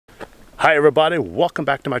Hi everybody, welcome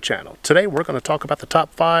back to my channel. Today we're going to talk about the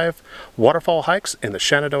top 5 waterfall hikes in the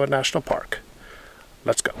Shenandoah National Park.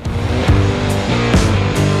 Let's go.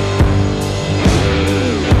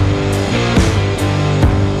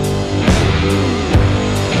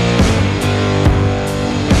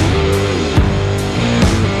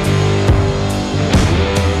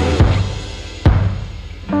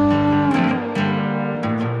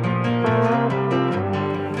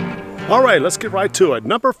 All right, let's get right to it.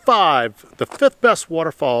 Number 5, the 5th best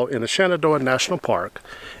waterfall in the Shenandoah National Park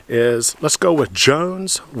is, let's go with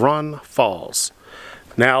Jones Run Falls.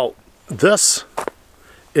 Now, this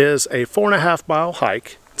is a 4.5 mile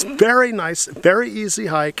hike. It's very nice, very easy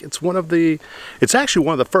hike. It's actually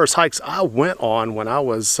one of the first hikes I went on when I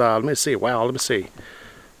was, let me see.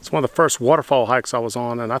 It's one of the first waterfall hikes I was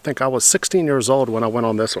on, and I think I was 16 years old when I went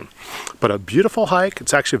on this one. But a beautiful hike.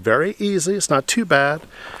 It's actually very easy. It's not too bad.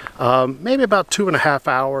 Maybe about 2.5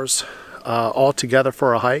 hours altogether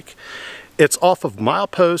for a hike. It's off of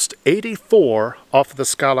milepost 84 off of the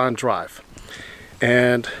Skyline Drive.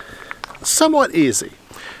 And somewhat easy.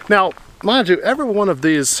 Now, mind you, every one of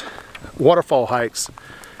these waterfall hikes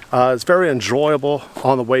is very enjoyable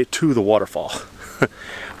on the way to the waterfall.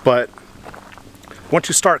 But once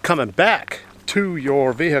you start coming back to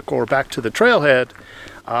your vehicle or back to the trailhead,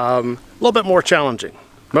 a little bit more challenging.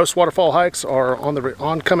 Most waterfall hikes are on the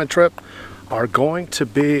oncoming trip are going to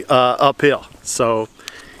be uphill. So,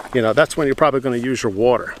 you know, that's when you're probably going to use your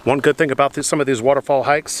water. One good thing about some of these waterfall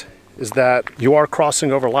hikes is that you are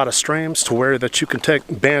crossing over a lot of streams to where that you can take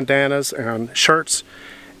bandanas and shirts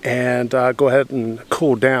and go ahead and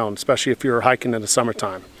cool down, especially if you're hiking in the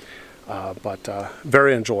summertime. But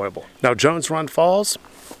very enjoyable. Now, Jones Run Falls,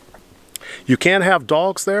 you can have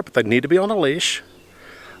dogs there, but they need to be on a leash.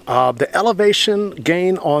 The elevation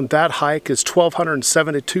gain on that hike is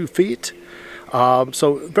 1,272 feet.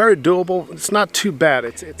 So very doable. It's not too bad.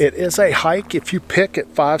 It is a hike. If you pick at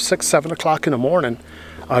 5, 6, 7 o'clock in the morning,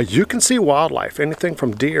 you can see wildlife, anything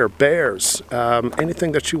from deer, bears,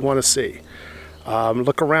 anything that you want to see.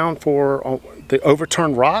 Look around for the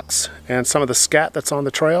overturned rocks and some of the scat that's on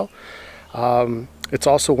the trail. It's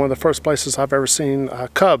also one of the first places I've ever seen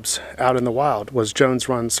cubs out in the wild was Jones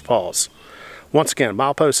Run Falls. Once again,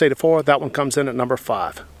 milepost 84, that one comes in at number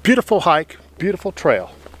 5. Beautiful hike, beautiful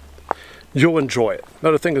trail. You'll enjoy it.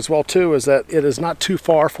 Another thing as well too is that it is not too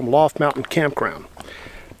far from Loft Mountain Campground.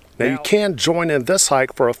 Now you can join in this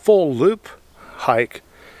hike for a full loop hike,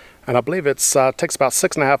 and I believe it takes about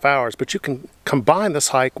 6.5 hours, but you can combine this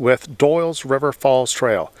hike with Doyle's River Falls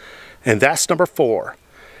Trail, and that's number 4.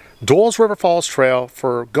 Doyle's River Falls Trail,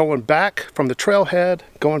 for going back from the trailhead,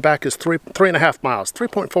 going back is 3.5 miles,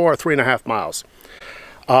 3.4 or 3.5 miles.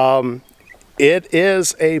 It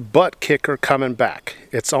is a butt kicker coming back.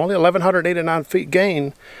 It's only 1,189 feet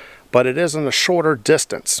gain, but it is in a shorter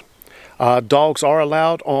distance. Dogs are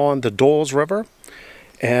allowed on the Doyle's River,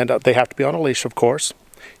 and they have to be on a leash, of course.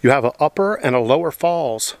 You have an upper and a lower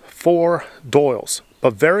falls for Doyle's,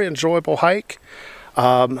 but very enjoyable hike.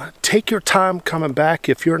 Take your time coming back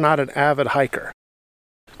if you're not an avid hiker.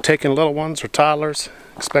 Taking little ones or toddlers,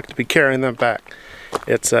 expect to be carrying them back.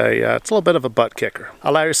 It's a little bit of a butt kicker.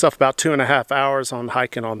 Allow yourself about 2.5 hours on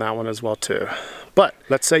hiking on that one as well too. But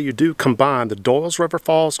let's say you do combine the Doyle's River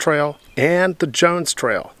Falls Trail and the Jones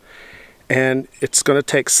Trail, and it's going to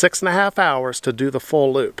take 6.5 hours to do the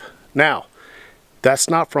full loop. Now, that's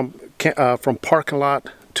not from parking lot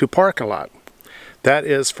to parking lot. That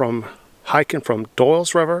is from hiking from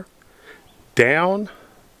Doyle's River down,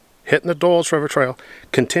 hitting the Doyle's River Trail,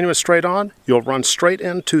 continue straight on. You'll run straight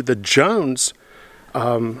into the Jones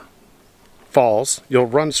Falls. You'll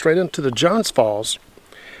run straight into the Jones Falls,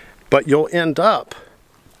 but you'll end up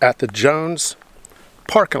at the Jones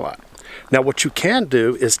parking lot. Now, what you can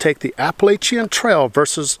do is take the Appalachian Trail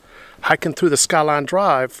versus hiking through the Skyline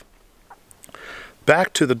Drive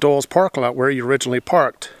back to the Doyle's parking lot where you originally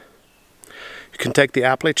parked. You can take the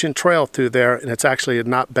Appalachian Trail through there, and it's actually a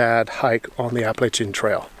not bad hike on the Appalachian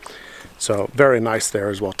Trail. So very nice there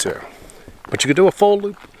as well too. But you can do a full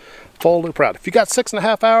loop route. If you got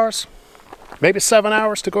 6.5 hours, maybe 7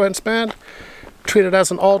 hours to go ahead and spend, treat it as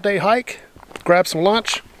an all-day hike. Grab some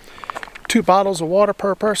lunch, 2 bottles of water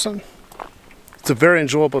per person. It's a very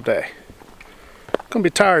enjoyable day. Gonna be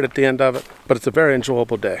tired at the end of it, but it's a very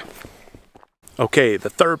enjoyable day. Okay, the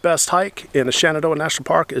 3rd best hike in the Shenandoah National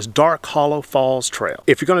Park is Dark Hollow Falls Trail.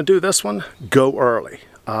 If you're going to do this one, go early.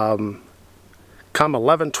 Come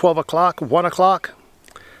 11, 12 o'clock, 1 o'clock,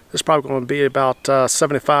 there's probably going to be about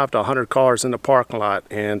 75 to 100 cars in the parking lot.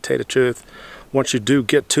 And to tell you the truth, once you do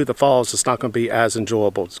get to the falls, it's not going to be as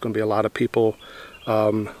enjoyable. It's going to be a lot of people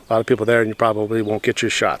A lot of people there and you probably won't get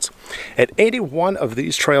your shots. At 81 of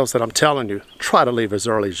these trails that I'm telling you, try to leave as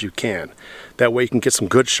early as you can. That way you can get some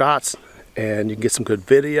good shots and you can get some good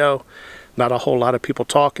video. Not a whole lot of people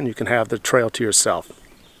talking, you can have the trail to yourself.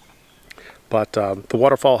 But the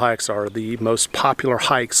waterfall hikes are the most popular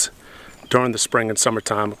hikes during the spring and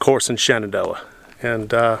summertime, of course in Shenandoah.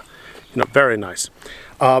 And you know, very nice.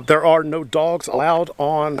 There are no dogs allowed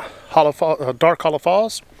on Dark Hollow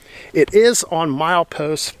Falls. It is on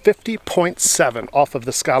milepost 50.7 off of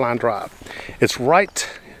the Skyline Drive. It's right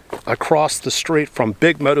across the street from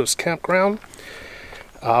Big Moto's campground,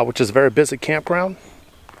 which is a very busy campground.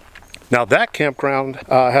 Now that campground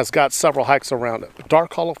has got several hikes around it.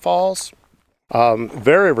 Dark Hollow Falls,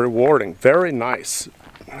 very rewarding, very nice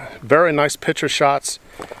picture shots.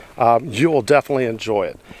 You will definitely enjoy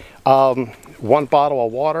it. 1 bottle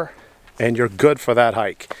of water and you're good for that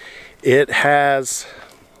hike. It's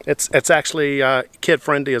actually kid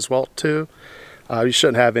friendly as well too. You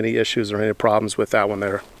shouldn't have any issues or any problems with that one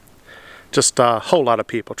there. Just a whole lot of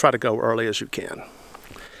people. Try to go early as you can.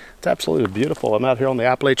 It's absolutely beautiful. I'm out here on the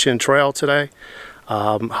Appalachian Trail today,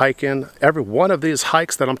 hiking. Every one of these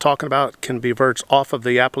hikes that I'm talking about can be verged off of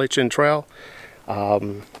the Appalachian Trail.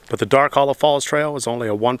 But the Dark Hollow Falls Trail is only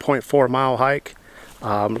a 1.4 mile hike.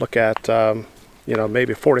 Look at, you know,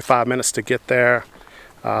 maybe 45 minutes to get there.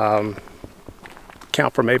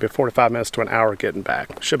 Count for maybe 45 minutes to an hour getting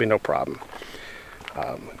back. Should be no problem.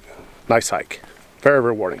 Nice hike. Very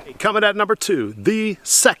rewarding. Coming at number 2, the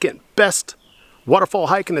second best waterfall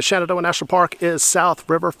hike in the Shenandoah National Park is South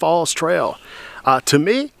River Falls Trail. To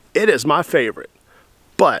me, it is my favorite.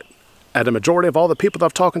 But at a majority of all the people that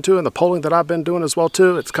I've talked to and the polling that I've been doing as well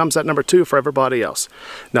too, it comes at number 2 for everybody else.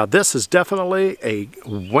 Now this is definitely a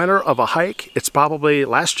winner of a hike. It's probably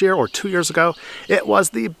last year or 2 years ago. It was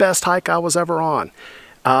the best hike I was ever on.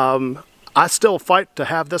 I still fight to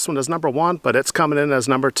have this one as number 1, but it's coming in as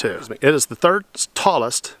number 2. It is the 3rd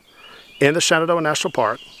tallest in the Shenandoah National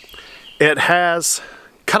Park. It has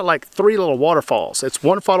kind of like 3 little waterfalls. It's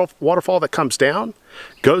one waterfall that comes down,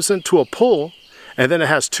 goes into a pool, and then it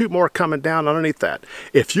has 2 more coming down underneath that.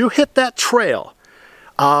 If you hit that trail,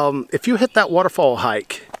 if you hit that waterfall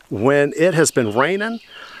hike when it has been raining,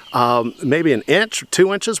 maybe an inch or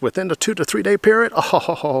 2 inches within the 2 to 3 day period,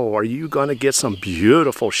 oh, are you going to get some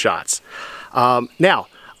beautiful shots. Now,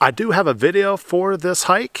 I do have a video for this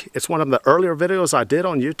hike. It's one of the earlier videos I did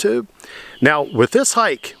on YouTube. Now, with this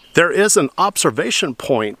hike, there is an observation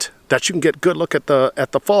point that you can get a good look at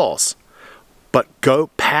the falls. But go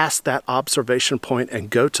past that observation point and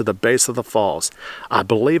go to the base of the falls. I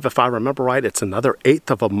believe, if I remember right, it's another 1/8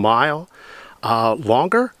 of a mile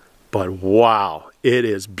longer. But wow, it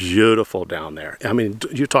is beautiful down there. I mean,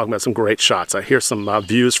 you're talking about some great shots. I hear some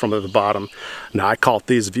views from the bottom. Now, I caught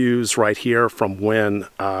these views right here from when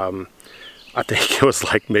I think it was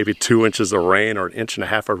like maybe 2 inches of rain or 1.5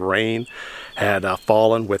 inches of rain had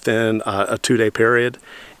fallen within a 2-day period.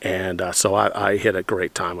 And so I hit a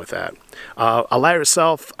great time with that. Allow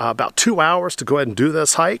yourself about 2 hours to go ahead and do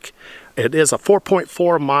this hike. It is a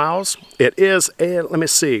 4.4 miles. It is a, let me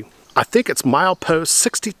see, I think it's milepost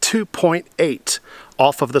 62.8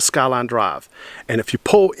 off of the Skyline Drive. And if you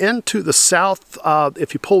pull into the south,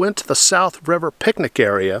 South River picnic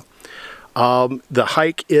area, the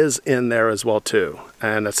hike is in there as well too.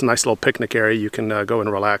 And it's a nice little picnic area. You can go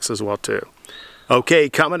and relax as well too. Okay,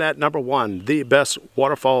 coming at number 1, the best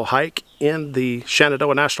waterfall hike in the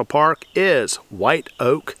Shenandoah National Park is White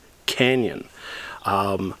Oak Canyon.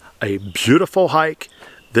 A beautiful hike.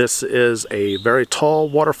 This is a very tall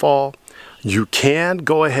waterfall. You can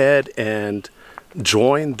go ahead and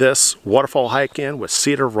join this waterfall hike in with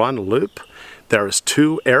Cedar Run Loop. There's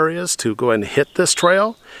 2 areas to go ahead and hit this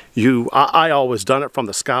trail. I always done it from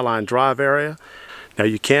the Skyline Drive area. Now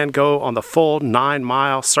you can go on the full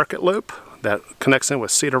 9-mile circuit loop that connects in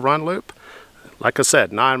with Cedar Run Loop. Like I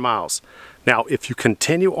said, 9 miles. Now, if you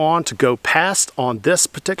continue on to go past on this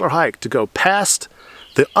particular hike, to go past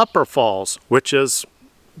the upper falls, which is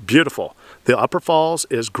beautiful. The upper falls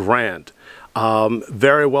is grand.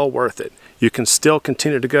 Very well worth it. You can still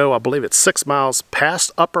continue to go, I believe it's 6 miles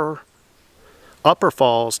past upper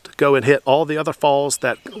falls to go and hit all the other falls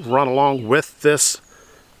that run along with this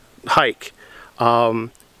hike.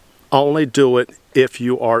 Only do it if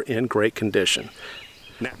you are in great condition.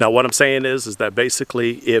 Now what I'm saying is that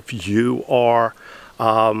basically if you are,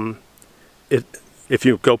 if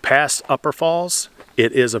you go past upper falls,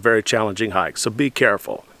 it is a very challenging hike. So be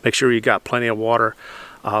careful. Make sure you got plenty of water.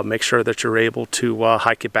 Make sure that you're able to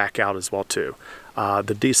hike it back out as well too.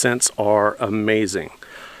 The descents are amazing.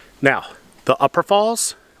 Now, the upper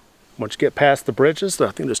falls, Once you get past the bridges,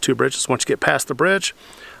 I think there's 2 bridges. Once you get past the bridge,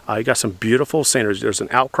 you got some beautiful scenery. There's an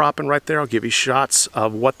outcropping right there. I'll give you shots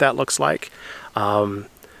of what that looks like.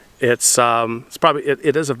 It's probably,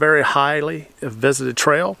 it is a very highly visited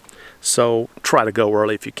trail, so try to go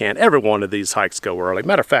early if you can. Every one of these hikes go early.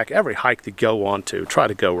 Matter of fact, every hike that you go on to, try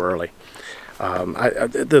to go early.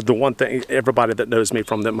 The one thing, everybody that knows me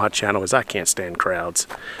from my channel, is I can't stand crowds.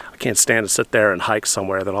 I can't stand to sit there and hike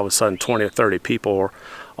somewhere that all of a sudden 20 or 30 people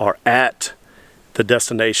are at the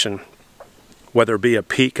destination, whether it be a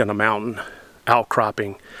peak in a mountain,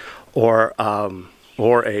 outcropping, or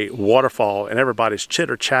a waterfall, and everybody's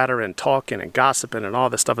chitter-chatter and talking and gossiping and all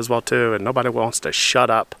this stuff as well too, and nobody wants to shut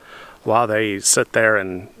up while they sit there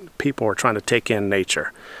and people are trying to take in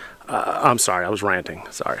nature. I'm sorry, I was ranting,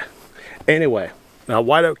 sorry. Anyway, now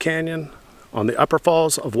White Oak Canyon, on the upper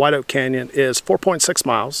falls of White Oak Canyon, is 4.6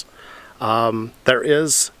 miles. There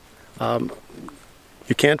is,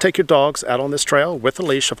 you can take your dogs out on this trail with a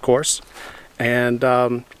leash, of course, and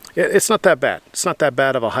it's not that bad. It's not that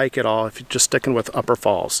bad of a hike at all if you're just sticking with upper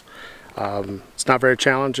falls. It's not very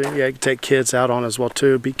challenging. Yeah, you can take kids out on as well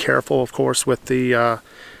too. Be careful, of course, with the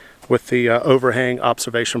overhang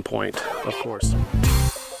observation point, of course.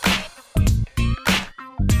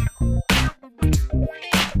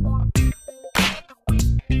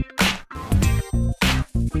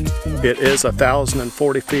 It is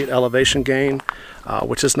 1,040 feet elevation gain,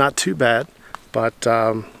 which is not too bad, but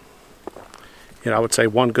you know, I would say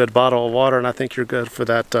 1 good bottle of water and I think you're good for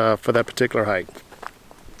that particular hike.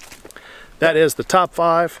 That is the top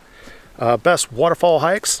 5 best waterfall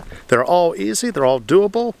hikes. They're all easy, they're all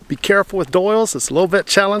doable. Be careful with doyles, it's a little bit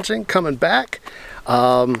challenging coming back,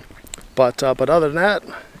 but other than that,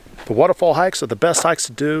 the waterfall hikes are the best hikes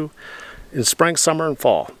to do in spring, summer, and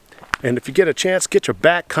fall. And if you get a chance, get your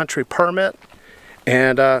backcountry permit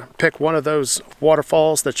and pick one of those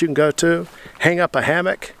waterfalls that you can go to, hang up a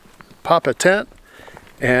hammock, pop a tent,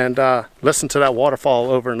 and listen to that waterfall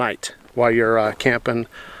overnight while you're camping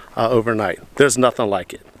overnight. There's nothing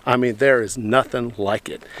like it. I mean, there is nothing like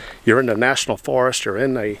it. You're in the national forest, you're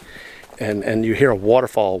in and you hear a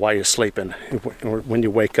waterfall while you're sleeping. When you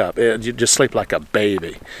wake up, you just sleep like a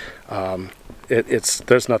baby.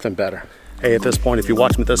 There's nothing better. Hey, at this point, if you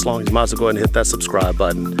watch me this long, you might as well go ahead and hit that subscribe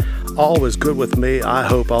button. All is good with me. I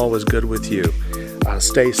hope all is good with you.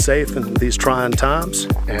 Stay safe in these trying times,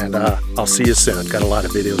 and I'll see you soon. Got a lot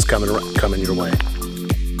of videos coming your way.